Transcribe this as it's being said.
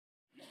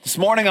This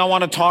morning I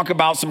want to talk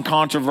about some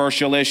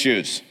controversial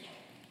issues.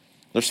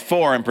 There's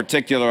four in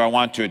particular I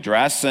want to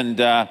address, and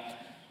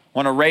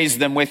want to raise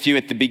them with you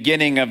at the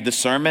beginning of the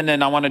sermon,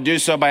 and I want to do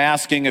so by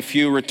asking a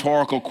few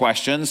rhetorical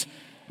questions.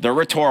 They're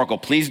rhetorical.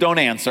 Please don't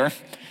answer.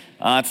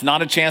 It's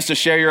not a chance to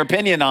share your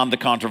opinion on the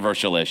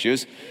controversial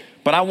issues,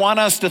 but I want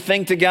us to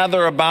think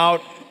together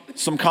about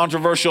some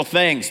controversial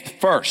things.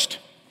 First,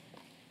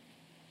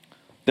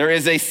 there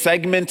is a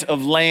segment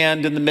of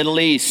land in the Middle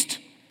East.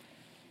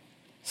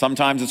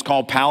 Sometimes it's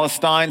called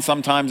Palestine,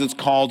 sometimes it's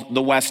called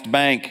the West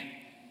Bank.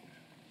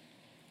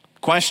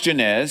 Question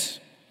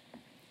is,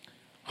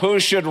 who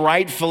should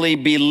rightfully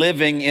be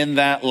living in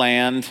that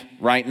land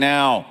right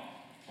now?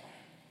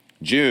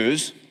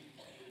 Jews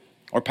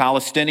or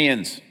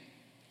Palestinians?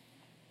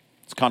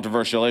 It's a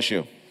controversial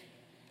issue.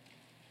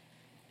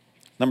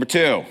 Number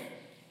two,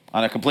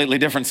 on a completely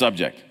different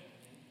subject.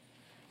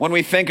 When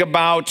we think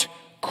about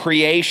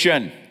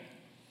creation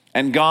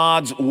and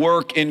God's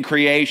work in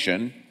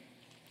creation,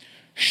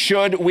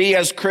 should we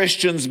as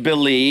Christians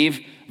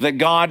believe that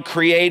God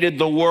created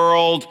the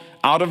world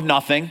out of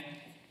nothing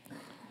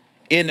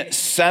in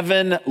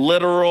 7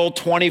 literal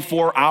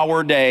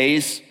 24-hour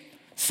days,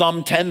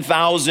 some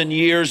 10,000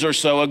 years or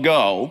so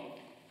ago?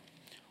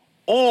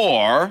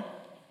 Or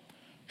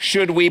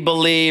should we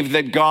believe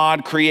that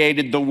God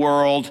created the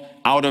world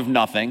out of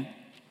nothing,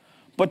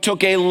 but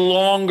took a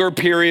longer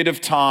period of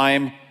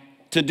time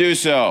to do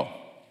so?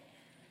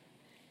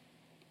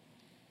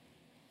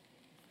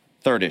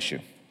 Third issue.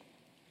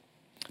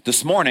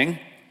 This morning,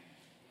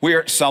 we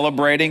are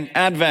celebrating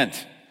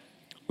Advent.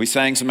 We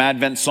sang some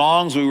Advent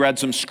songs. We read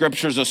some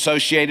scriptures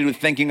associated with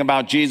thinking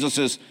about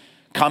Jesus'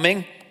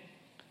 coming.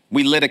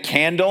 We lit a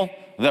candle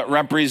that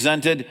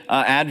represented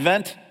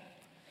Advent.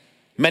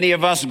 Many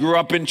of us grew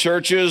up in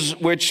churches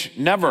which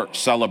never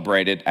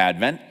celebrated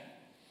Advent.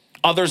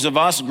 Others of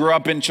us grew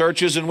up in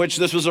churches in which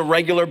this was a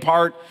regular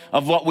part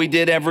of what we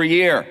did every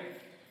year.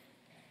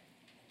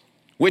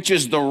 Which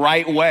is the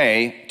right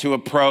way to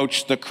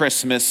approach the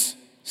Christmas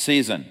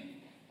season?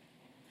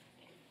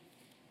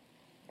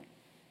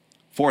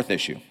 Fourth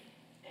issue.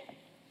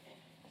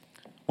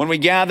 When we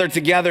gather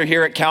together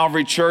here at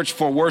Calvary Church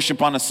for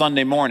worship on a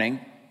Sunday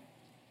morning,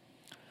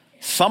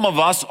 some of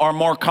us are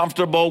more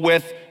comfortable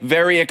with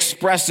very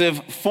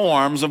expressive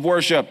forms of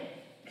worship,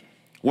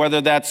 whether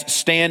that's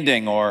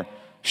standing or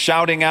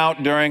shouting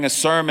out during a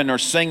sermon or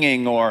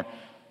singing or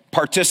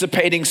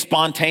participating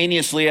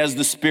spontaneously as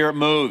the Spirit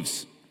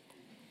moves.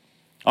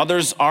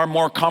 Others are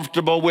more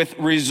comfortable with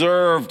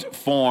reserved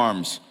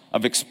forms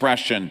of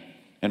expression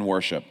and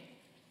worship.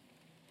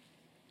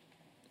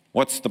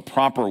 What's the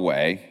proper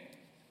way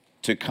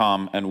to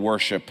come and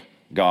worship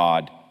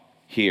God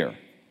here?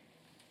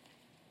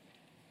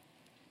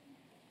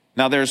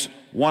 Now, there's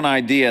one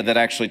idea that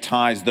actually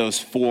ties those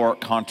four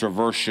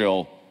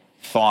controversial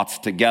thoughts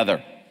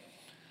together.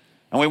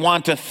 And we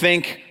want to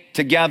think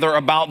together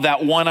about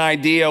that one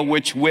idea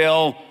which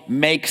will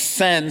make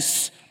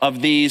sense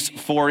of these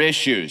four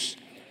issues.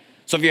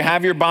 So if you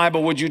have your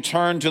Bible, would you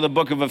turn to the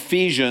book of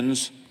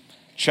Ephesians,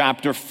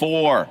 chapter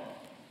 4.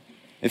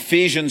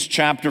 Ephesians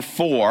chapter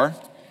 4.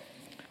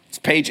 It's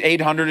page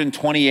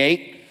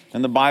 828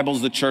 in the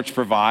Bibles the church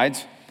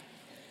provides.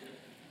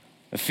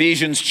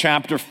 Ephesians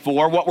chapter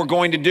 4. What we're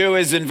going to do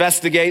is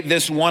investigate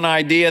this one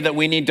idea that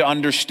we need to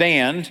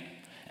understand,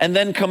 and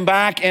then come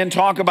back and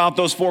talk about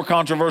those four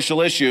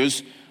controversial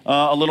issues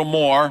a little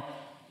more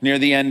near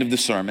the end of the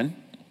sermon.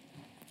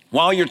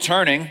 While you're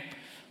turning,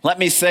 let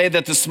me say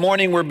that this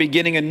morning we're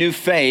beginning a new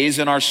phase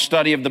in our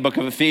study of the book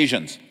of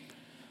Ephesians.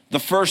 The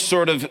first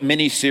sort of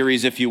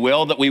mini-series, if you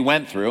will, that we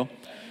went through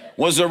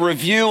was a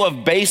review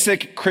of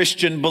basic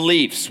Christian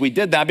beliefs. We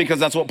did that because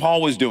that's what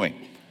Paul was doing.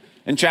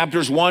 In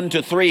chapters 1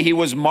 to 3, he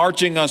was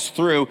marching us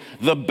through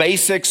the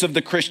basics of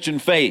the Christian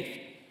faith.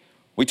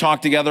 We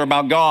talked together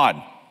about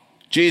God,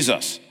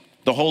 Jesus,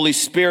 the Holy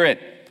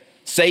Spirit,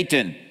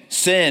 Satan,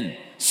 sin,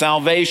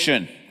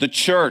 salvation, the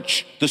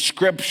church, the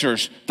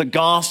scriptures, the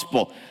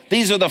gospel.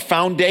 These are the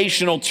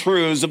foundational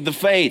truths of the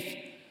faith.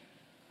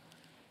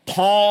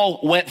 Paul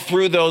went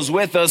through those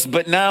with us,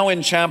 but now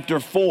in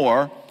chapter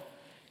 4,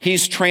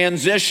 he's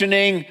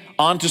transitioning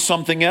onto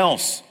something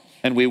else,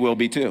 and we will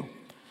be too.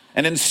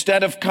 And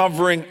instead of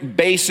covering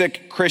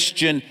basic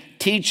Christian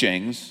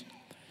teachings,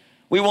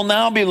 we will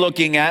now be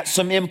looking at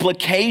some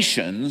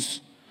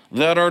implications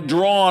that are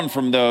drawn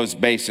from those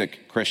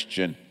basic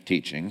Christian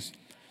teachings.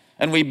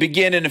 And we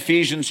begin in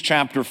Ephesians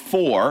chapter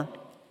 4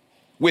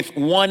 with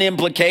one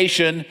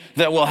implication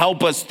that will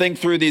help us think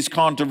through these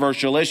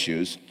controversial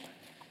issues.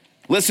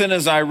 Listen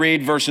as I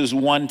read verses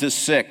 1 to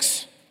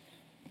 6.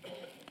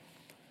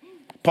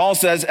 Paul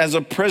says, "As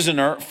a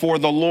prisoner for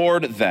the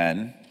Lord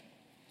then,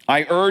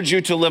 I urge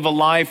you to live a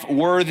life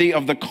worthy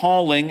of the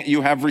calling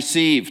you have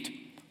received.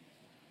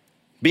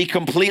 Be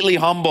completely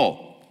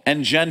humble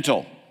and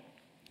gentle.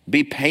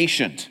 Be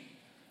patient,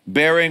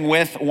 bearing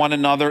with one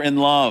another in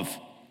love.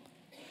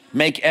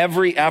 Make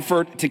every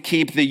effort to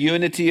keep the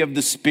unity of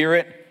the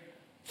Spirit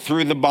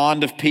through the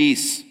bond of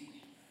peace.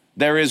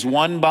 There is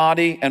one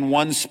body and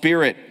one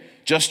Spirit,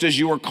 just as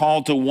you were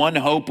called to one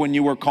hope when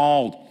you were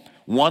called,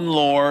 one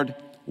Lord,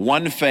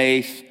 one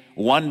faith,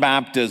 one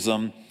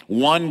baptism,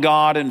 one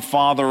God and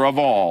Father of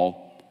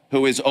all,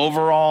 who is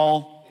over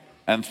all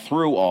and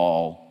through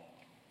all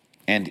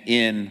and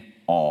in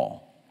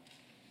all.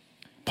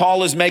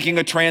 Paul is making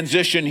a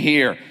transition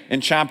here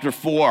in chapter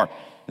 4.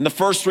 In the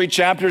first 3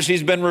 chapters,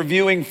 he's been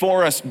reviewing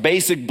for us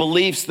basic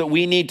beliefs that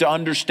we need to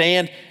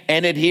understand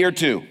and adhere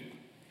to.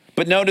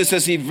 But notice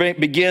as he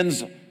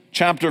begins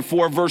chapter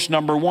 4, verse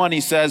number 1,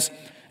 he says,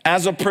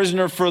 as a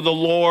prisoner for the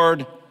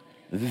Lord,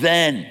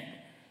 then.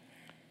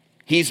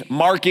 He's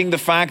marking the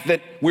fact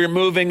that we're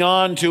moving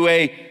on to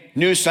a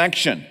new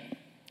section.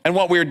 And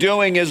what we're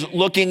doing is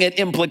looking at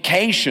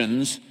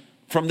implications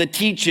from the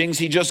teachings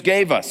he just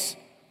gave us.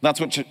 That's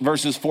what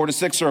verses 4 to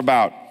 6 are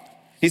about.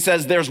 He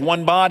says there's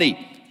one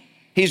body.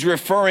 He's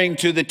referring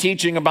to the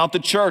teaching about the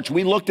church.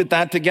 We looked at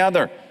that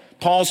together.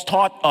 Paul's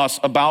taught us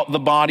about the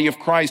body of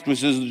Christ,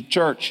 which is the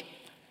church.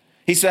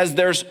 He says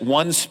there's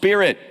one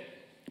Spirit.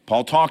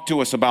 Paul talked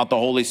to us about the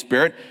Holy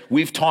Spirit.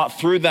 We've taught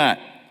through that.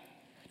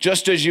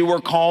 Just as you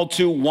were called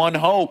to one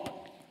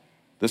hope.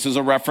 This is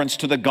a reference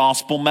to the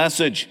gospel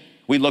message.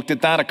 We looked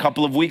at that a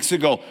couple of weeks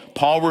ago.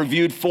 Paul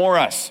reviewed for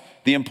us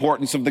the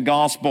importance of the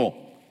gospel.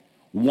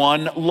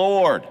 One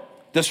Lord.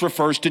 This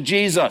refers to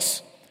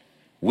Jesus.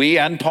 We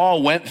and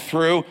Paul went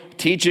through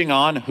teaching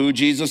on who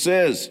Jesus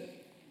is.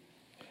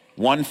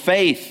 One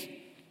faith.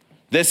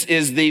 This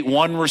is the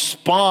one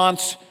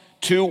response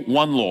to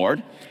one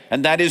Lord,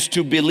 and that is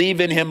to believe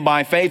in him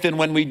by faith. And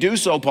when we do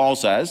so, Paul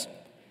says,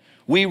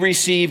 we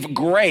receive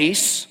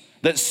grace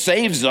that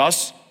saves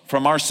us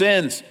from our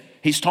sins.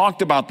 He's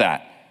talked about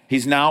that.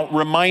 He's now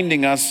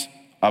reminding us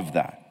of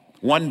that.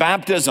 One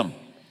baptism.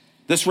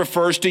 This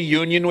refers to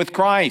union with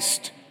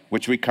Christ,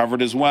 which we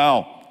covered as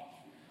well.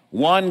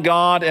 One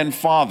God and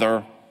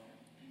Father,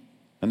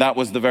 and that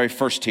was the very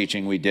first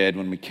teaching we did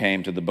when we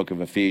came to the book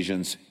of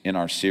Ephesians in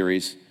our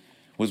series,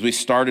 was we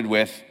started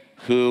with,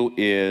 who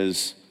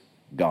is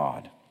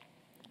God?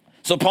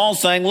 So Paul's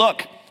saying,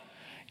 look,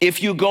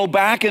 if you go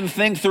back and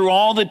think through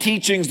all the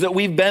teachings that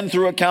we've been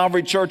through at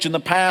Calvary Church in the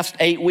past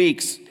 8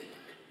 weeks,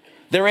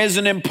 there is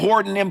an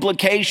important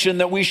implication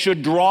that we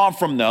should draw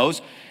from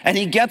those. And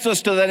he gets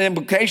us to that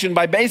implication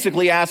by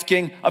basically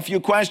asking a few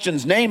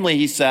questions. Namely,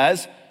 he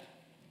says,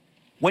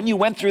 when you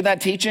went through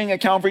that teaching at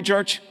Calvary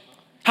Church,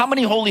 how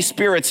many Holy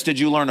Spirits did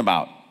you learn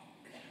about?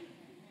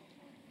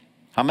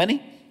 How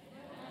many?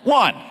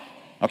 One.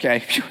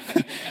 Okay.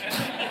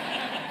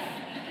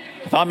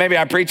 I thought maybe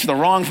I preached the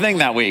wrong thing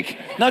that week.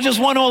 No, just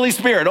one Holy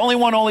Spirit, only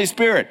one Holy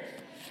Spirit.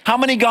 How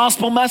many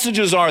gospel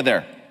messages are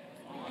there?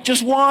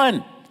 Just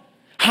one.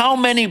 How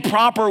many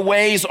proper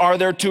ways are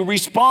there to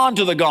respond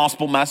to the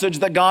gospel message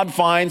that God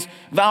finds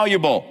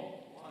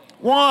valuable?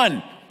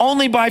 One,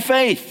 only by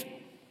faith.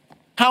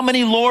 How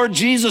many Lord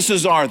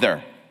Jesuses are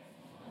there?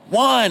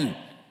 One.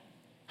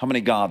 How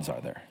many gods are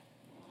there?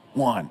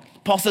 One.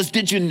 Paul says,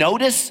 did you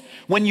notice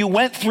when you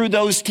went through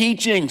those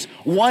teachings,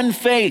 one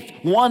faith,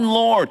 one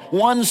Lord,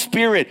 one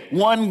Spirit,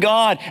 one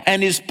God?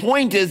 And his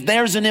point is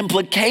there's an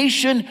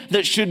implication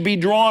that should be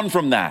drawn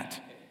from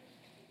that.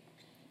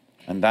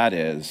 And that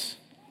is,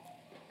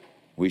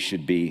 we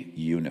should be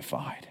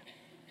unified.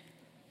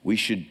 We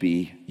should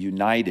be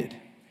united.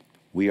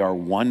 We are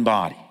one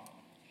body,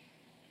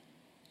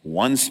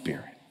 one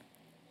Spirit,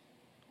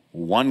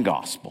 one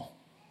gospel,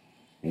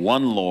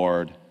 one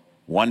Lord,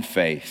 one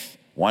faith,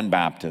 one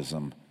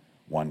baptism,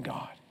 one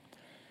God.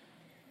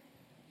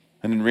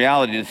 And in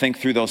reality, to think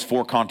through those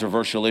 4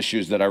 controversial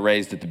issues that I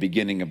raised at the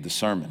beginning of the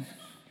sermon,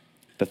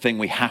 the thing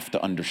we have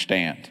to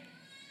understand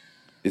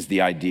is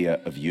the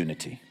idea of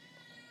unity.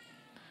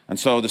 And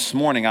so this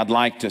morning, I'd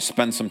like to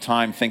spend some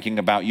time thinking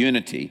about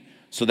unity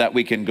so that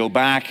we can go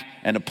back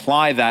and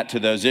apply that to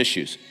those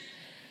issues.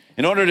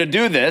 In order to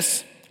do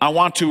this, I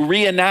want to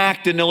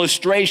reenact an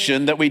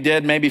illustration that we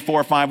did maybe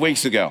 4 or 5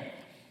 weeks ago.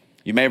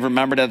 You may have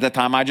remembered at that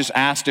time, I just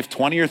asked if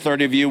 20 or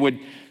 30 of you would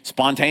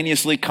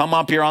spontaneously come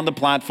up here on the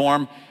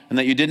platform and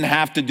that you didn't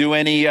have to do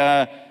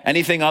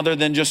anything other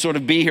than just sort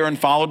of be here and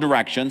follow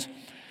directions.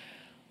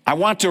 I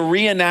want to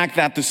reenact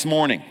that this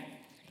morning.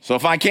 So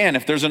if I can,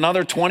 if there's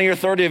another 20 or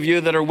 30 of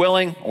you that are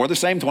willing, or the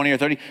same 20 or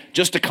 30,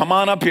 just to come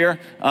on up here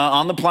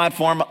on the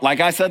platform. Like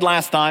I said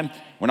last time,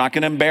 we're not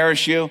going to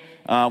embarrass you.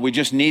 We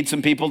just need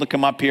some people to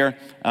come up here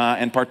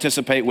and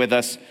participate with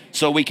us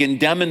so we can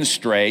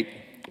demonstrate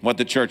what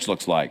the church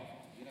looks like.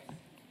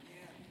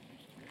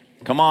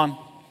 Come on.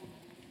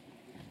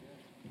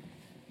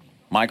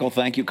 Michael,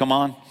 thank you. Come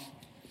on.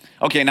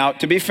 Okay, now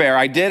to be fair,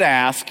 I did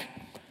ask,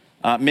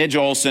 Midge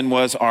Olson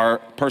was our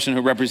person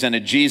who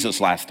represented Jesus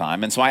last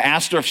time, and so I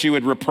asked her if she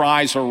would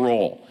reprise her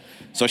role.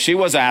 So she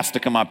was asked to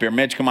come up here.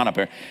 Midge, come on up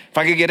here. If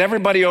I could get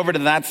everybody over to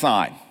that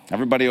side.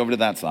 Everybody over to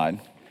that side.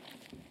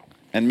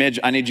 And Midge,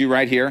 I need you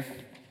right here.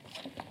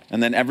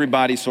 And then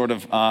everybody sort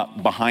of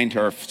behind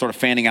her, sort of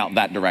fanning out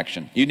that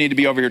direction. You need to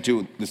be over here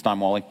too this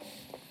time, Wally.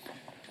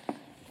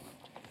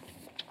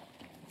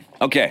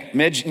 Okay,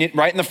 Midge,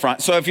 right in the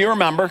front. So if you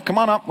remember, come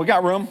on up, we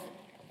got room.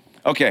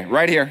 Okay,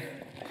 right here.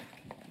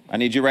 I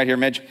need you right here,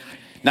 Midge.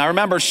 Now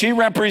remember, she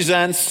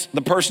represents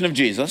the person of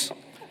Jesus,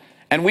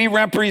 and we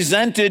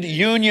represented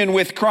union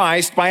with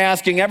Christ by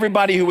asking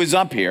everybody who was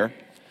up here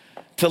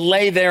to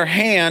lay their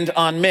hand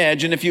on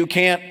Midge, and if you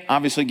can't,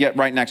 obviously get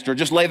right next to her,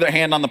 just lay their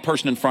hand on the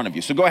person in front of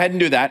you. So go ahead and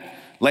do that.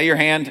 Lay your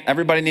hand.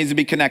 Everybody needs to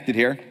be connected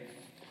here.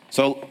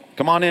 So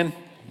come on in.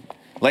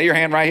 Lay your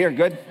hand right here.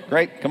 Good,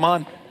 great, come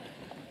on.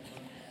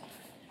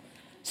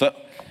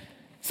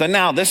 So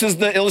now, this is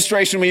the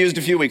illustration we used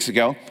a few weeks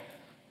ago.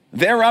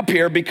 They're up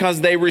here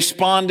because they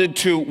responded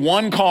to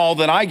one call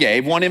that I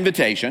gave, one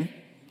invitation,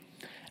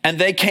 and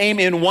they came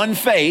in one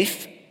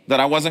faith that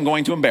I wasn't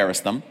going to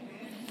embarrass them,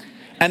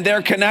 and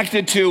they're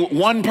connected to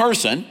one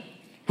person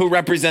who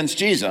represents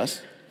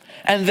Jesus,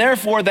 and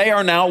therefore they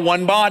are now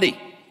one body.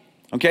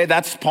 Okay,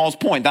 that's Paul's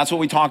point. That's what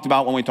we talked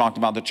about when we talked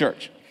about the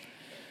church.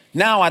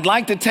 Now, I'd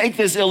like to take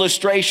this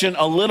illustration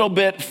a little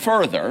bit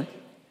further,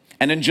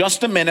 and in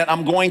just a minute,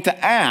 I'm going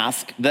to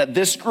ask that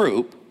this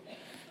group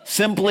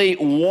simply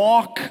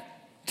walk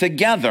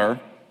together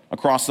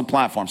across the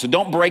platform. So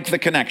don't break the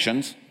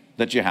connections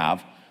that you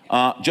have.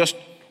 Just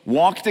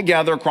walk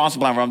together across the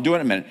platform. I'm doing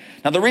it in a minute.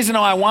 Now, the reason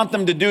I want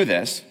them to do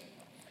this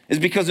is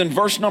because in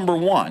verse number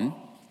 1,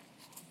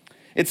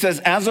 it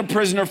says, as a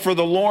prisoner for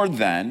the Lord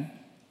then,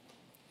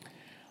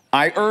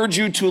 I urge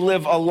you to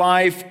live a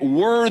life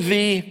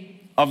worthy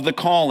of the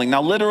calling.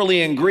 Now,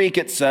 literally in Greek,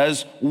 it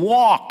says,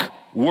 walk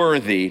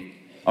worthy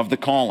of the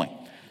calling.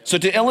 So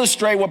to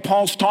illustrate what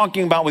Paul's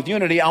talking about with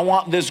unity, I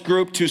want this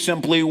group to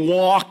simply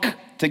walk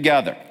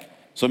together.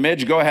 So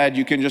Midge, go ahead.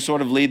 You can just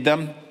sort of lead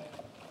them.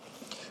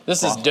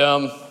 This is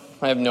dumb.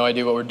 I have no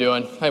idea what we're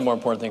doing. I have more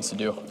important things to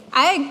do.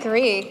 I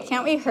agree.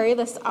 Can't we hurry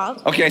this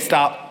up? Okay,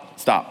 stop.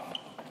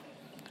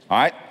 All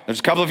right, there's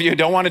a couple of you who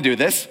don't want to do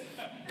this.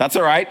 That's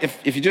all right.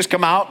 If you just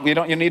come out,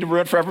 you need to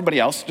ruin it for everybody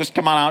else. Just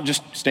come on out,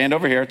 just stand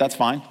over here. That's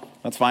fine.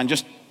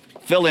 Just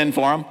fill in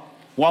for them.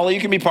 Wally,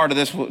 you can be part of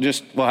this. We'll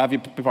have you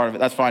be part of it.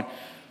 That's fine.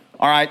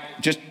 All right,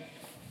 just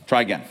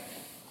try again.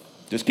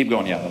 Just keep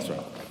going. Yeah, that's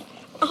right.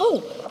 Oh,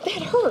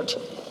 that hurt.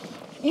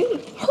 You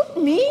hurt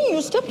me.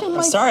 You stepped on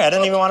my... Sorry, I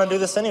didn't even want to do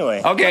this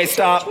anyway. Okay,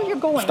 stop. That's where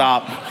you're going.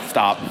 Stop.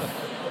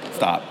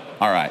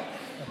 All right.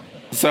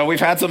 So we've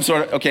had some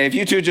sort of... Okay, if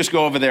you two just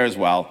go over there as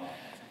well.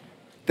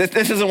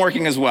 This isn't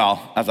working as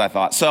well as I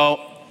thought. So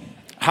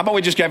how about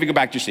we just have you go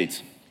back to your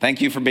seats?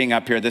 Thank you for being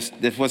up here.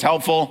 This was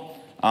helpful.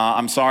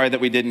 I'm sorry that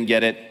we didn't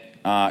get it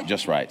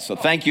just right. So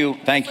thank you.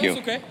 It's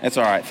okay. It's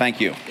all right. Thank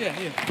you. Yeah.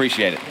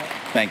 Appreciate it.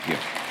 Thank you.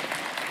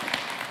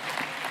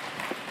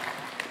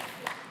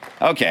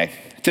 Okay,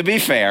 to be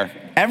fair,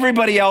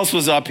 everybody else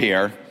was up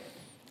here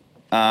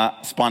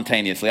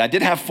spontaneously. I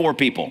did have 4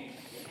 people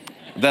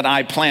that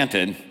I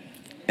planted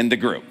in the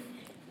group.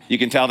 You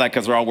can tell that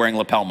because they're all wearing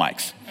lapel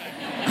mics.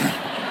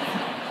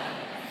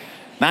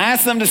 Now I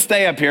asked them to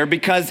stay up here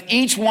because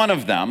each one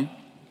of them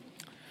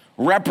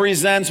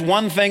represents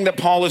one thing that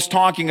Paul is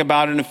talking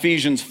about in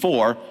Ephesians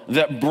 4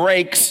 that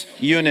breaks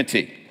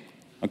unity.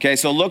 Okay,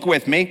 so look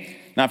with me.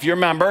 Now, if you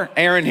remember,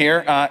 Aaron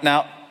here,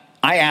 now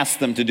I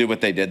asked them to do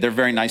what they did. They're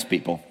very nice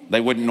people.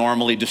 They wouldn't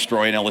normally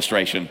destroy an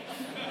illustration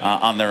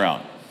on their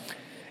own.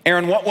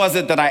 Aaron, what was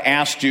it that I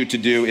asked you to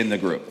do in the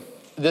group?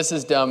 This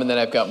is dumb, and then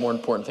I've got more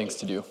important things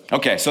to do.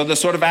 Okay, so the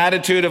sort of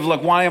attitude of,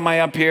 look, why am I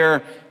up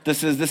here?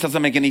 This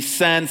doesn't make any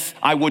sense.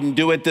 I wouldn't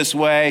do it this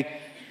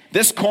way.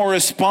 This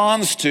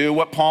corresponds to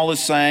what Paul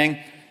is saying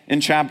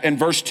in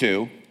verse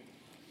 2.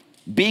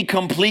 Be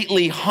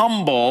completely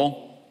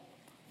humble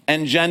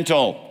and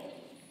gentle.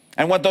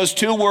 And what those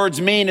 2 words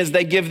mean is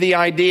they give the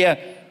idea,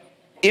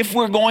 if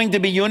we're going to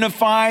be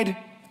unified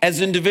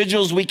as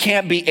individuals, we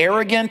can't be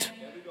arrogant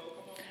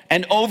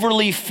and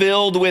overly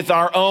filled with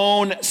our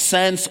own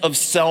sense of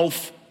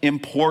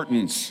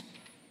self-importance.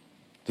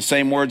 The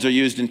same words are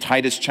used in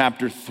Titus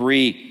chapter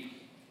 3,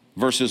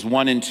 verses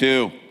 1 and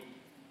 2.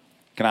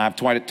 Can I have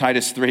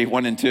Titus 3,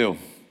 1 and 2?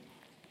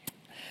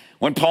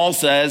 When Paul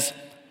says,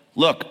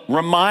 look,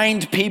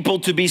 remind people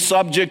to be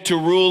subject to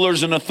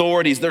rulers and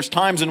authorities. There's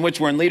times in which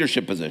we're in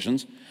leadership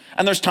positions,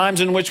 and there's times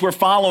in which we're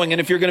following.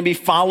 And if you're going to be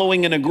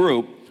following in a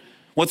group,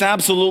 what's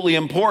absolutely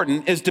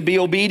important is to be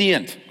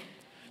obedient,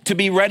 to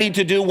be ready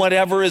to do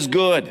whatever is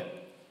good,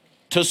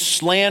 to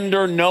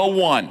slander no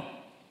one,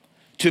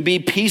 to be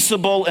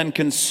peaceable and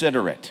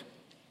considerate,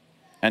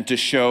 and to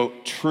show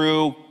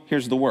true,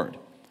 here's the word,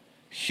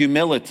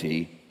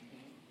 humility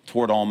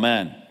toward all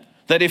men.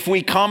 That if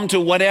we come to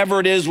whatever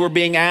it is we're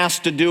being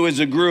asked to do as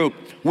a group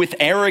with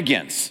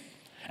arrogance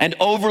and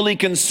overly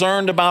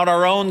concerned about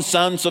our own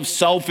sense of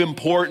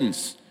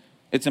self-importance,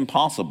 it's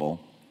impossible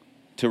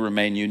to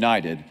remain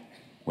united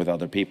with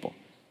other people.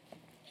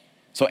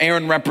 So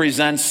Aaron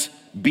represents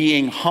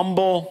being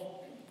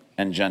humble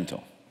and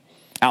gentle.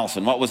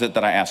 Allison, what was it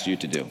that I asked you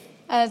to do?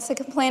 To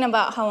complain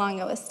about how long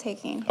it was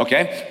taking.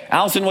 Okay,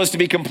 Allison was to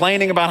be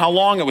complaining about how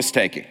long it was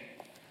taking.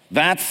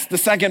 That's the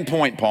second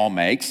point Paul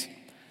makes.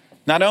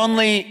 Not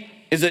only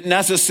is it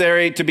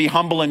necessary to be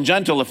humble and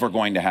gentle if we're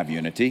going to have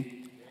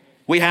unity,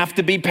 we have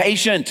to be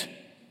patient.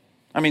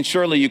 I mean,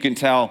 surely you can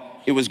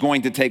tell it was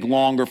going to take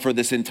longer for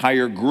this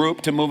entire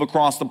group to move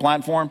across the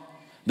platform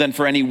than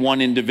for any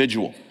one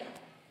individual.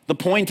 The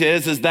point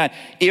is that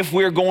if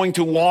we're going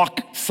to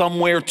walk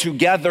somewhere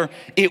together,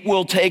 it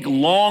will take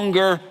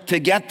longer to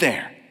get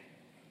there.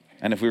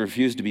 And if we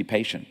refuse to be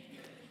patient,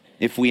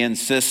 if we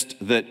insist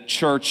that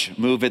church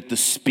move at the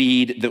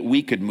speed that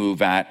we could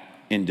move at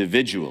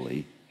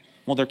individually,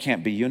 well, there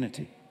can't be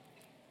unity.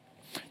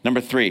 Number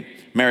 3,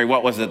 Mary,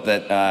 what was it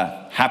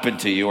that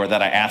happened to you or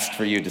that I asked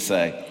for you to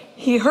say?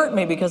 He hurt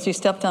me because he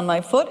stepped on my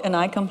foot and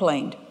I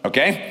complained.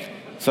 Okay,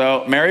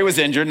 so Mary was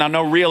injured. Now,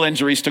 no real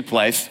injuries took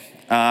place,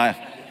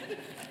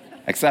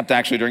 except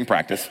actually during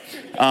practice.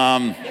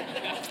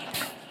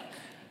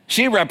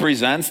 She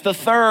represents the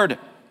third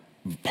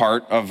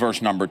part of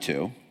verse number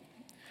 2,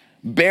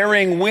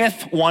 bearing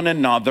with one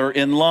another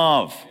in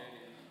love.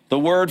 The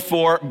word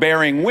for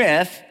bearing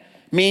with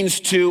means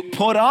to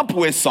put up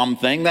with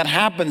something that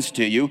happens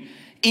to you,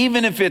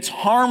 even if it's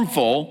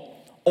harmful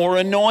or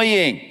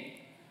annoying.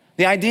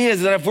 The idea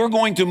is that if we're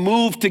going to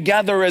move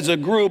together as a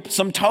group,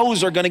 some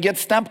toes are going to get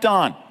stepped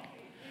on.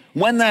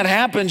 When that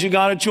happens, you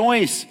got a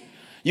choice.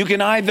 You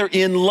can either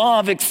in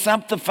love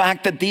accept the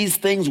fact that these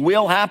things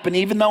will happen,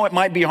 even though it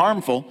might be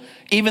harmful,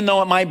 even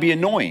though it might be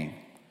annoying.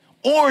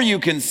 Or you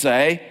can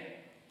say,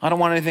 I don't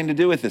want anything to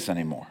do with this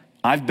anymore.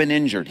 I've been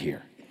injured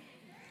here.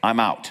 I'm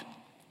out.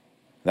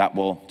 That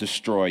will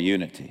destroy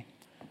unity.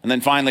 And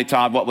then finally,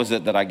 Todd, what was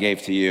it that I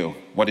gave to you?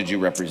 What did you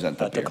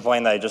represent up To here?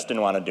 complain that I just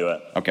didn't want to do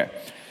it. Okay.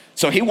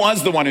 So he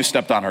was the one who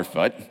stepped on her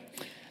foot.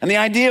 And the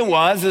idea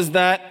is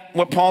that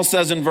what Paul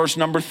says in verse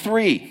number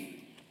 3,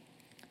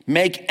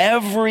 make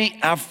every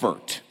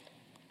effort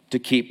to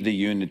keep the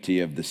unity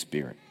of the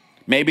Spirit.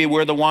 Maybe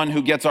we're the one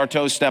who gets our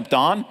toes stepped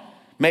on.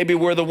 Maybe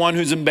we're the one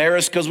who's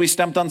embarrassed because we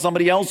stepped on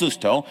somebody else's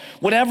toe.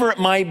 Whatever it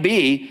might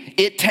be,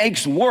 it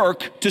takes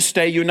work to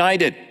stay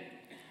united.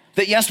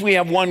 That yes, we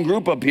have one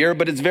group up here,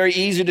 but it's very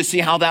easy to see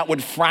how that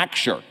would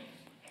fracture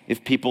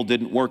if people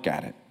didn't work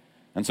at it.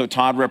 And so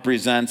Todd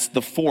represents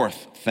the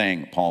fourth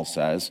thing, Paul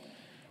says,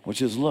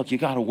 which is, look, you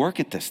got to work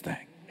at this thing,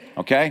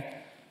 okay?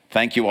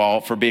 Thank you all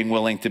for being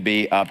willing to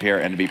be up here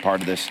and to be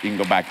part of this. You can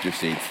go back to your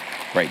seats.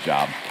 Great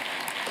job.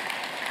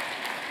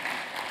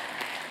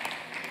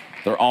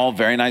 They're all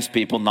very nice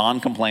people,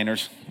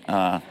 non-complainers.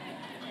 Now,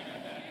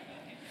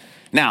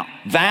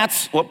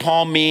 that's what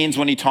Paul means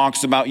when he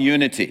talks about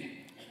unity.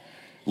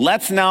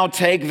 Let's now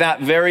take that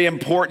very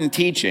important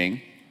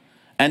teaching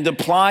and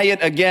apply it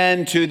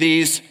again to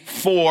these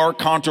 4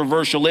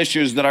 controversial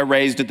issues that I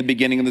raised at the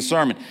beginning of the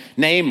sermon.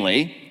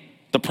 Namely,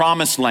 the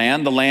promised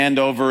land, the land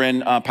over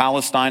in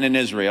Palestine and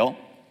Israel,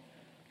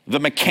 the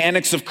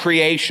mechanics of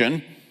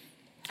creation,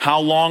 how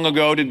long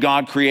ago did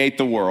God create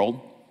the world,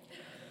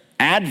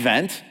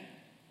 Advent,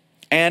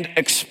 and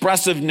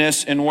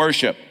expressiveness in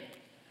worship.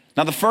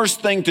 Now, the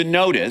first thing to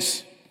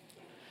notice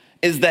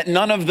is that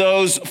none of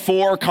those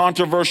 4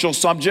 controversial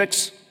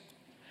subjects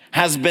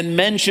has been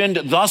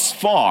mentioned thus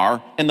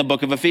far in the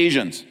book of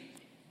Ephesians.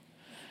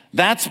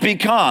 That's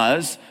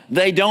because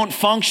they don't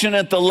function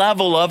at the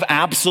level of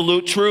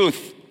absolute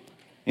truth.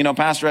 You know,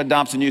 Pastor Ed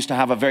Dobson used to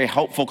have a very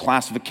helpful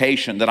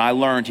classification that I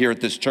learned here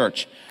at this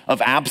church of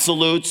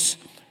absolutes,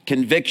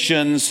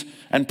 convictions,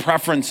 and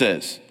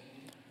preferences.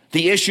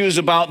 The issues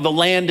about the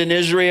land in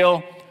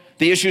Israel,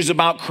 the issues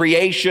about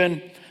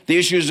creation, the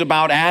issues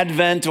about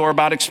Advent or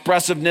about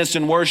expressiveness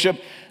in worship,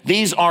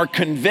 these are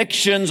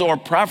convictions or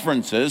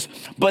preferences,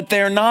 but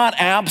they're not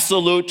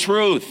absolute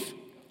truth.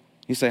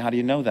 You say, how do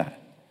you know that?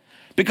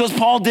 Because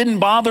Paul didn't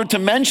bother to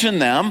mention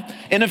them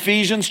in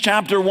Ephesians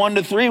chapter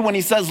 1-3 when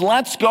he says,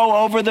 let's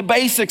go over the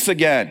basics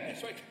again.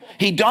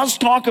 He does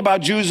talk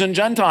about Jews and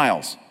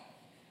Gentiles,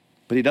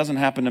 but he doesn't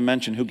happen to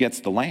mention who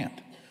gets the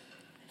land.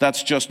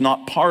 That's just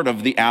not part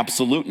of the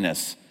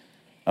absoluteness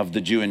of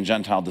the Jew and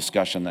Gentile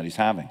discussion that he's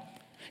having.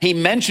 He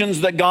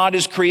mentions that God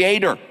is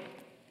creator,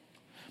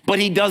 but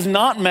he does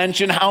not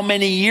mention how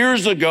many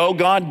years ago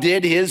God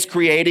did his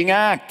creating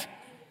act.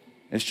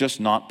 It's just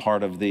not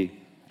part of the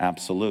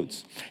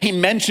absolutes. He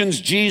mentions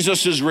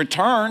Jesus'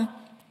 return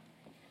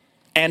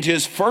and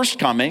his first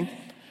coming,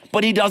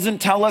 but he doesn't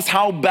tell us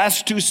how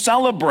best to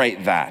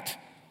celebrate that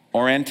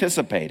or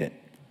anticipate it.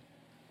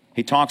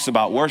 He talks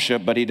about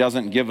worship, but he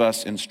doesn't give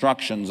us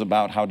instructions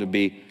about how to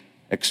be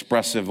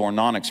expressive or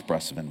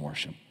non-expressive in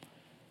worship.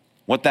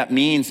 What that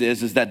means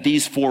is that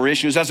these 4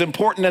 issues, as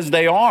important as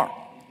they are,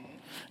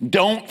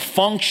 don't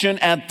function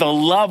at the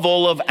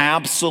level of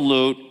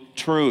absolute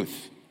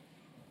truth.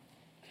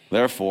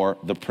 Therefore,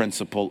 the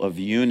principle of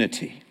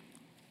unity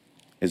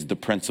is the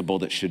principle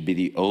that should be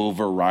the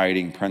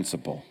overriding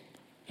principle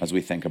as we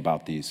think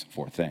about these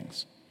 4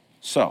 things.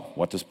 So,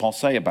 what does Paul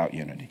say about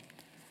unity?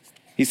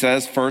 He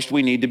says, first,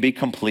 we need to be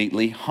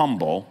completely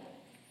humble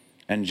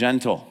and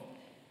gentle.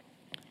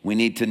 We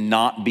need to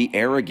not be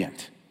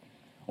arrogant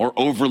or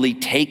overly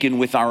taken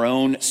with our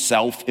own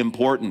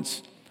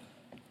self-importance.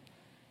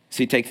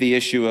 See, take the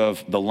issue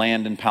of the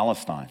land in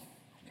Palestine.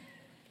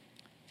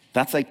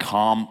 That's a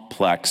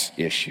complex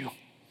issue.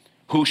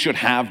 Who should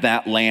have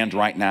that land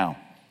right now?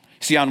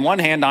 See, on one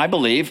hand, I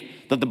believe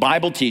that the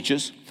Bible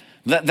teaches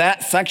that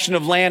that section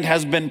of land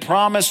has been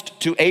promised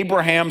to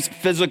Abraham's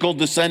physical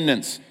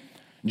descendants.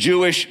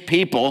 Jewish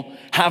people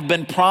have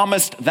been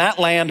promised that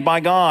land by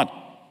God.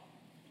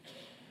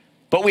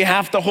 But we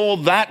have to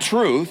hold that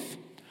truth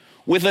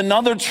with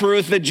another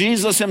truth that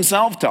Jesus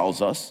himself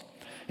tells us,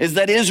 is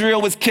that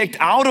Israel was kicked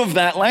out of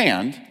that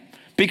land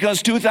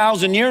because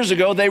 2,000 years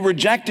ago they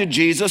rejected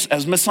Jesus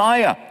as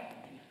Messiah.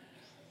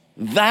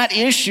 That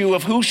issue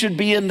of who should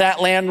be in that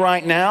land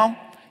right now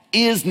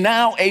is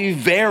now a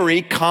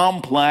very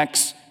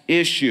complex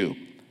issue.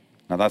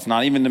 Now, that's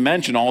not even to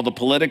mention all the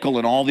political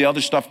and all the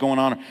other stuff going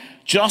on.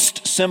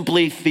 Just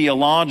simply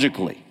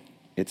theologically,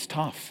 it's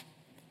tough.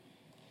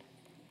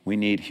 We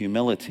need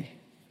humility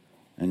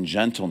and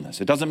gentleness.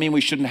 It doesn't mean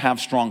we shouldn't have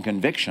strong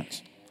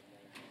convictions.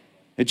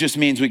 It just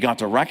means we got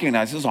to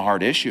recognize this is a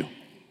hard issue.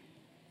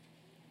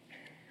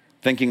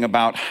 Thinking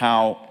about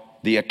how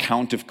the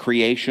account of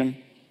creation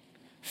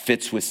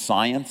fits with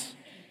science,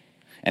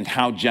 and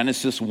how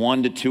Genesis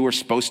 1 to 2 are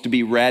supposed to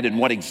be read, and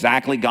what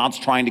exactly God's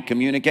trying to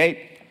communicate.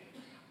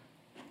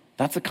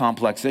 That's a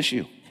complex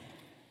issue.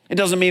 It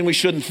doesn't mean we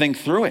shouldn't think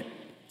through it,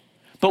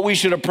 but we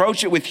should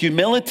approach it with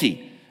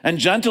humility and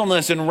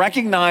gentleness and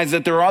recognize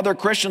that there are other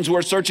Christians who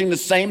are searching the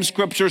same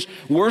scriptures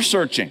we're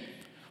searching,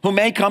 who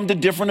may come to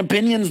different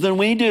opinions than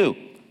we do.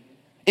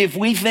 If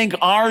we think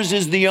ours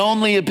is the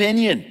only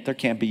opinion, there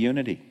can't be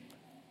unity.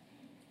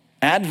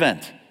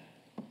 Advent,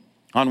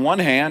 on one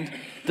hand,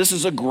 this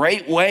is a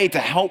great way to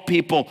help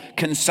people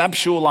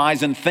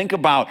conceptualize and think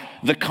about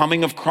the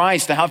coming of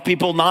Christ, to have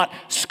people not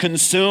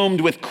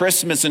consumed with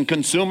Christmas and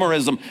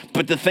consumerism,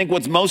 but to think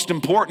what's most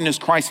important is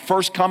Christ's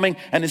first coming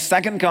and his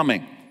second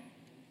coming.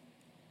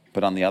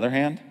 But on the other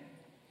hand,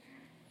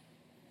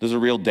 there's a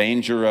real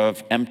danger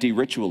of empty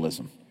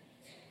ritualism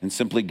and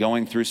simply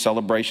going through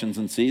celebrations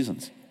and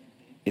seasons.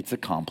 It's a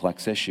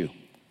complex issue.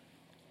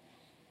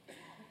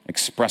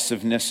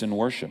 Expressiveness in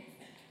worship.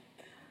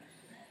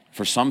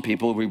 For some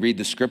people, we read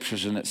the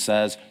scriptures and it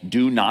says,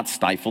 do not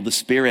stifle the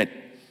spirit.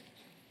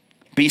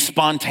 Be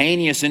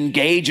spontaneous,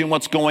 engage in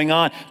what's going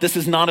on. This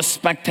is not a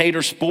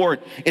spectator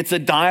sport. It's a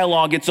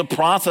dialogue, it's a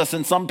process,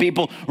 and some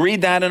people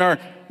read that and are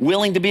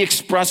willing to be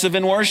expressive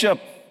in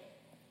worship.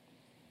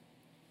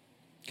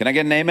 Can I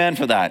get an amen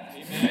for that?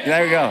 Amen.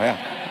 There we go,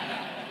 yeah.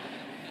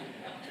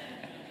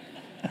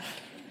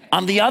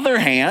 On the other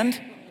hand,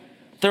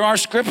 there are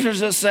scriptures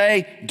that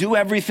say, do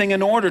everything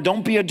in order.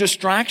 Don't be a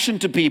distraction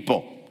to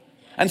people.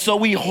 And so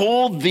we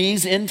hold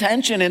these in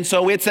tension, and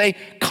so it's a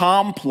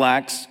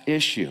complex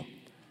issue.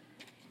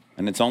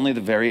 And it's only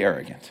the very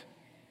arrogant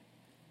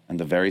and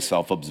the very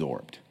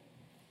self-absorbed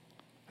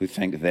who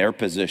think their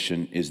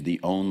position is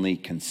the only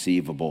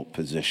conceivable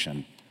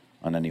position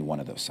on any one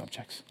of those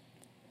subjects.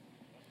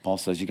 Paul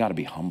says you got to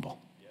be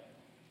humble.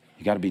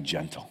 You got to be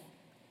gentle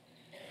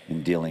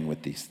in dealing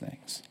with these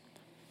things.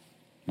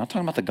 I'm not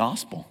talking about the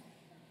gospel.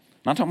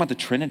 I'm not talking about the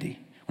Trinity.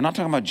 We're not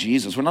talking about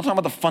Jesus. We're not talking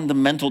about the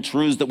fundamental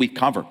truths that we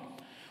cover.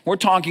 We're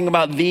talking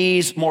about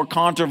these more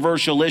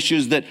controversial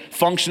issues that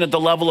function at the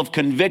level of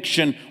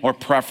conviction or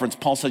preference.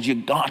 Paul says you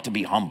got to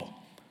be humble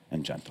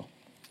and gentle.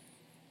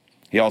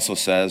 He also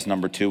says,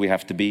 number 2, we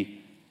have to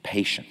be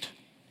patient.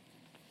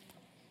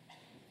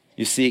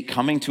 You see,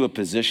 coming to a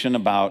position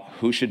about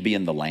who should be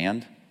in the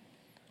land,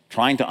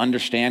 trying to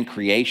understand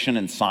creation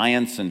and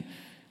science and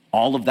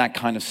all of that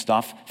kind of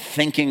stuff,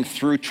 thinking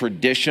through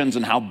traditions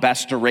and how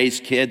best to raise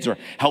kids or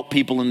help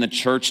people in the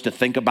church to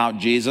think about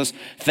Jesus,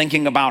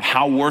 thinking about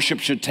how worship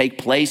should take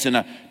place in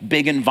a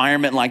big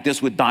environment like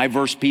this with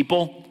diverse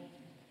people,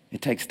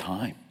 it takes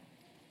time.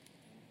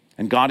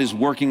 And God is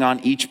working on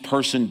each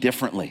person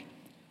differently.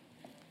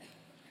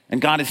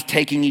 And God is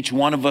taking each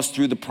one of us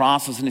through the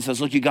process, and he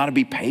says, look, you got to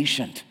be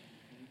patient.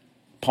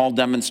 Paul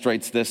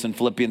demonstrates this in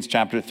Philippians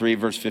chapter 3,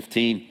 verse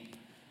 15.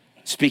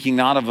 Speaking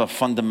not of a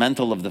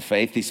fundamental of the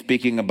faith, he's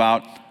speaking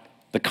about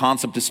the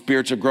concept of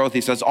spiritual growth.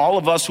 He says, all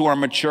of us who are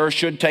mature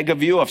should take a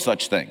view of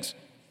such things.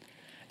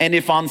 And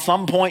if on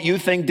some point you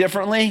think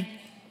differently,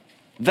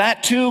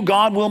 that too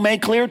God will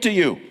make clear to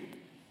you.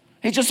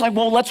 He's just like,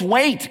 well, let's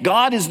wait.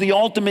 God is the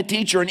ultimate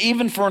teacher. And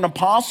even for an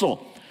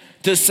apostle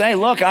to say,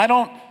 look,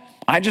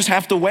 I just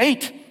have to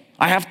wait.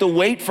 I have to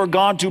wait for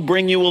God to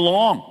bring you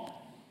along.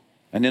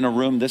 And in a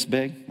room this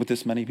big with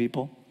this many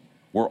people,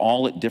 we're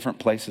all at different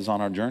places on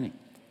our journey.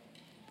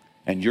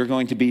 And you're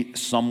going to be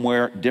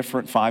somewhere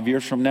different 5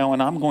 years from now,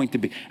 and I'm going to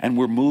be. And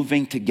we're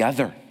moving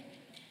together.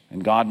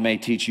 And God may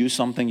teach you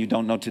something you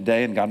don't know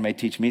today, and God may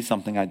teach me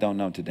something I don't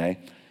know today.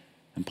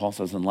 And Paul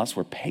says, unless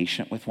we're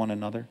patient with one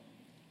another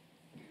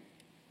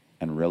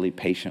and really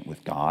patient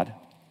with God,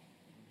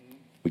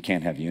 we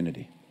can't have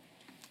unity.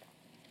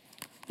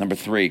 Number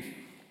 3,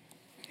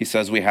 he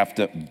says we have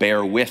to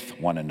bear with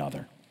one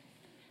another.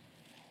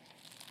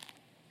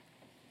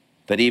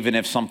 That even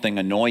if something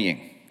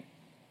annoying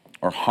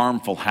or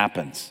harmful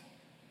happens,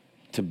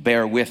 to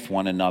bear with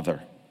one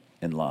another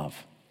in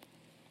love.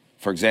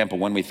 For example,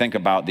 when we think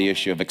about the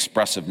issue of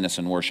expressiveness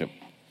in worship,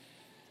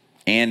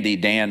 Andy,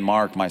 Dan,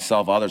 Mark,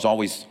 myself, others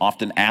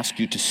often ask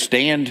you to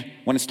stand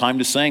when it's time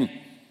to sing.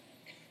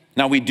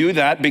 Now, we do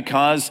that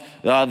because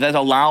that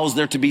allows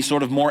there to be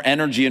sort of more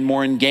energy and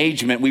more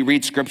engagement. We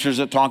read scriptures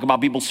that talk about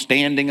people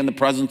standing in the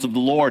presence of the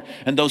Lord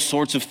and those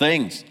sorts of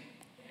things.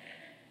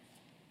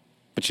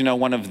 But you know,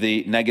 one of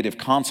the negative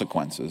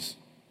consequences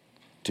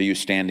to you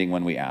standing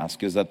when we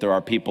ask is that there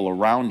are people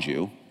around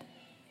you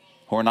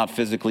who are not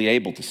physically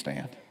able to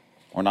stand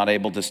or not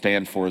able to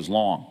stand for as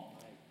long.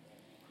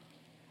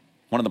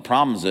 One of the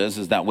problems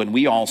is that when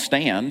we all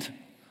stand,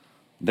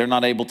 they're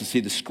not able to see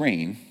the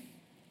screen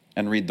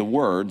and read the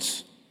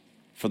words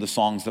for the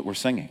songs that we're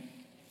singing.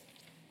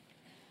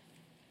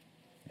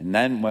 And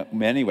then, in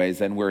many ways,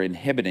 then we're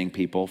inhibiting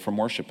people from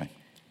worshiping.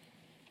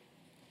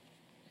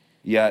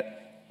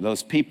 Yet,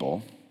 those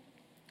people,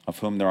 of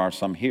whom there are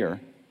some here,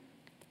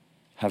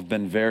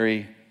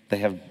 they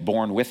have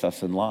borne with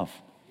us in love.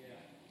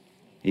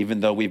 Even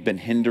though we've been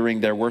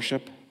hindering their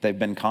worship, they've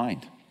been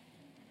kind.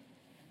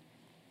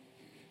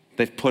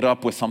 They've put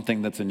up with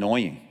something that's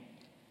annoying,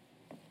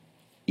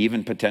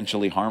 even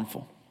potentially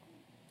harmful.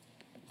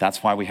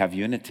 That's why we have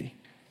unity.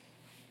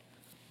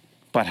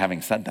 But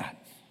having said that,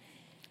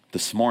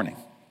 this morning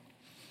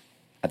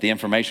at the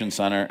Information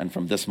Center and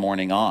from this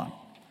morning on,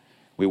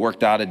 we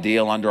worked out a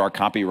deal under our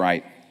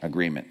copyright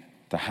agreement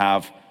to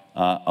have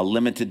a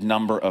limited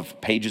number of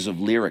pages of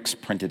lyrics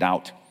printed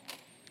out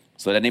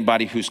so that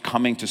anybody who's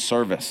coming to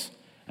service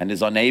and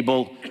is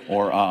unable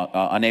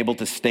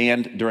to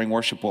stand during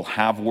worship will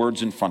have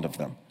words in front of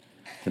them,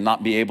 to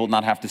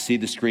not have to see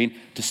the screen,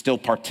 to still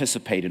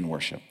participate in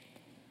worship.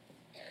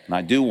 And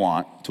I do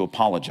want to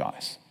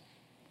apologize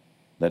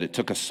that it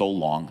took us so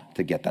long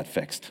to get that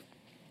fixed.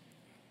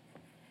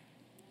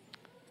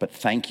 But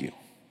thank you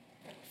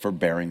for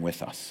bearing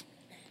with us.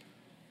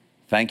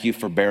 Thank you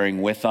for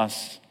bearing with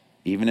us,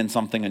 even in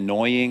something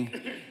annoying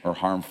or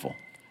harmful.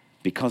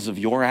 Because of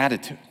your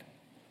attitude,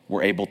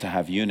 we're able to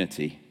have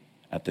unity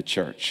at the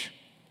church.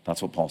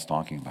 That's what Paul's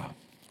talking about.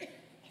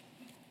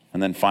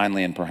 And then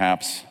finally, and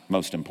perhaps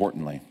most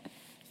importantly,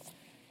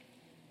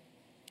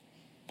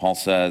 Paul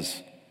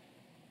says,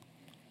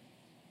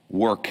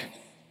 work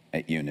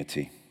at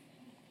unity.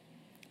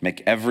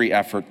 Make every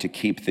effort to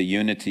keep the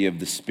unity of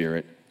the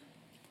Spirit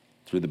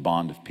through the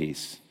bond of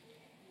peace.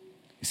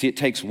 You see, it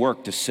takes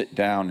work to sit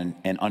down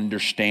and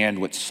understand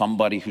what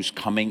somebody who's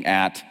coming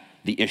at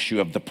the issue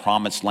of the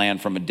promised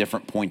land from a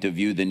different point of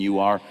view than you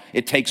are.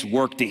 It takes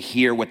work to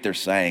hear what they're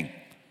saying.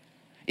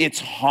 It's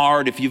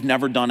hard, if you've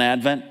never done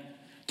Advent,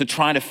 to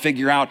try to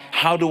figure out,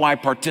 how do I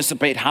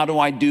participate? How do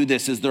I do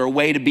this? Is there a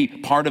way to be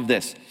part of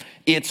this?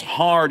 It's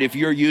hard if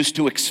you're used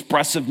to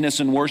expressiveness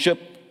in worship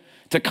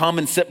to come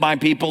and sit by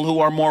people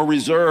who are more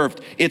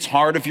reserved. It's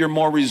hard if you're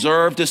more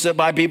reserved to sit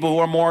by people who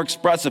are more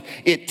expressive.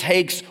 It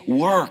takes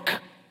work.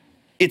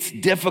 It's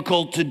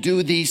difficult to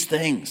do these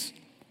things.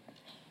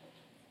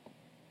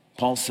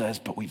 Paul says,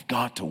 but we've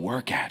got to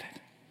work at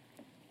it.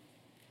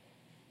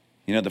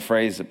 You know, the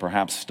phrase that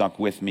perhaps stuck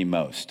with me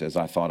most as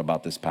I thought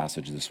about this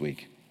passage this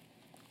week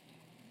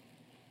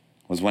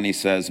was when he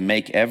says,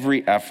 make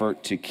every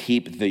effort to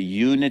keep the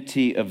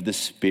unity of the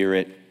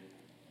Spirit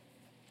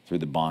through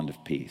the bond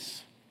of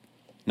peace.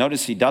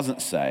 Notice he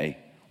doesn't say,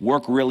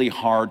 work really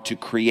hard to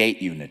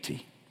create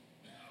unity.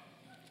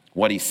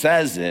 What he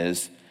says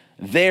is,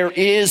 there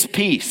is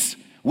peace.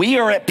 We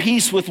are at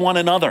peace with one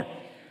another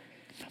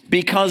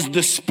because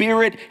the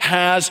Spirit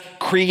has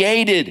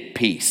created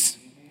peace.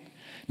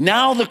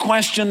 Now the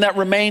question that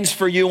remains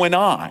for you and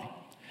I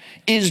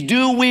is,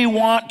 do we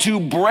want to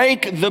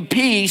break the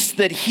peace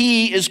that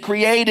He is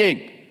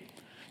creating?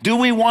 Do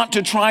we want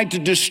to try to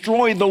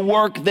destroy the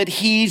work that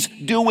He's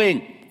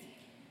doing?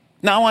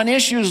 Now, on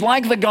issues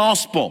like the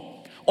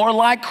gospel, or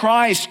like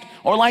Christ,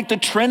 or like the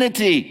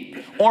Trinity,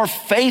 or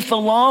faith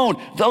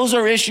alone, those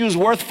are issues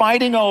worth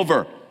fighting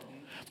over.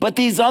 But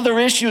these other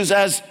issues,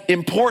 as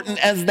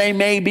important as they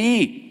may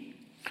be,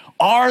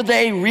 are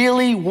they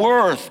really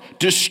worth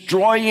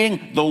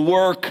destroying the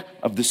work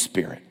of the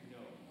Spirit?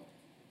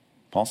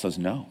 Paul says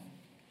no,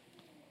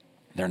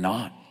 they're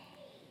not.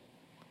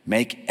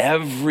 Make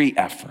every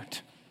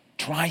effort.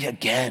 Try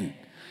again.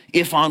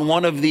 If on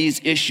one of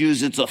these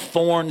issues it's a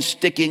thorn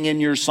sticking in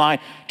your side,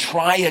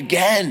 try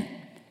again.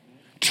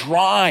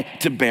 Try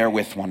to bear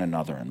with one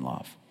another in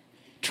love.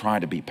 Try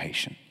to be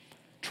patient.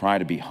 Try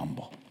to be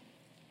humble.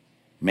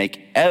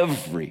 Make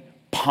every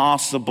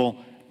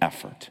possible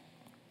effort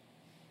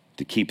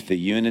to keep the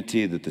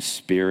unity that the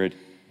Spirit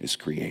is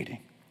creating.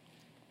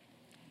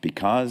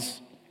 Because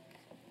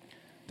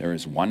there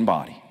is one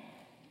body,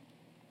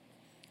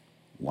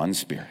 one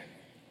Spirit,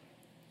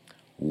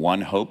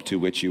 one hope to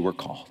which you were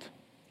called,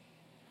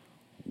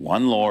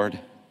 one Lord,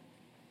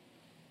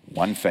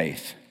 one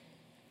faith,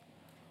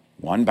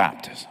 one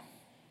baptism.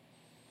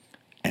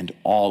 And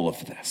all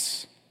of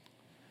this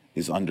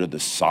is under the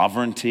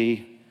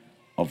sovereignty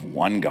of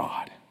one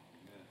God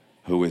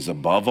who is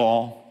above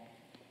all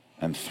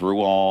and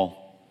through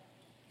all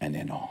and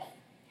in all.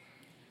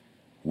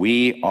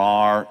 We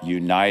are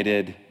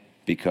united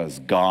because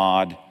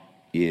God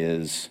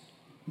is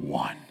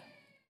one.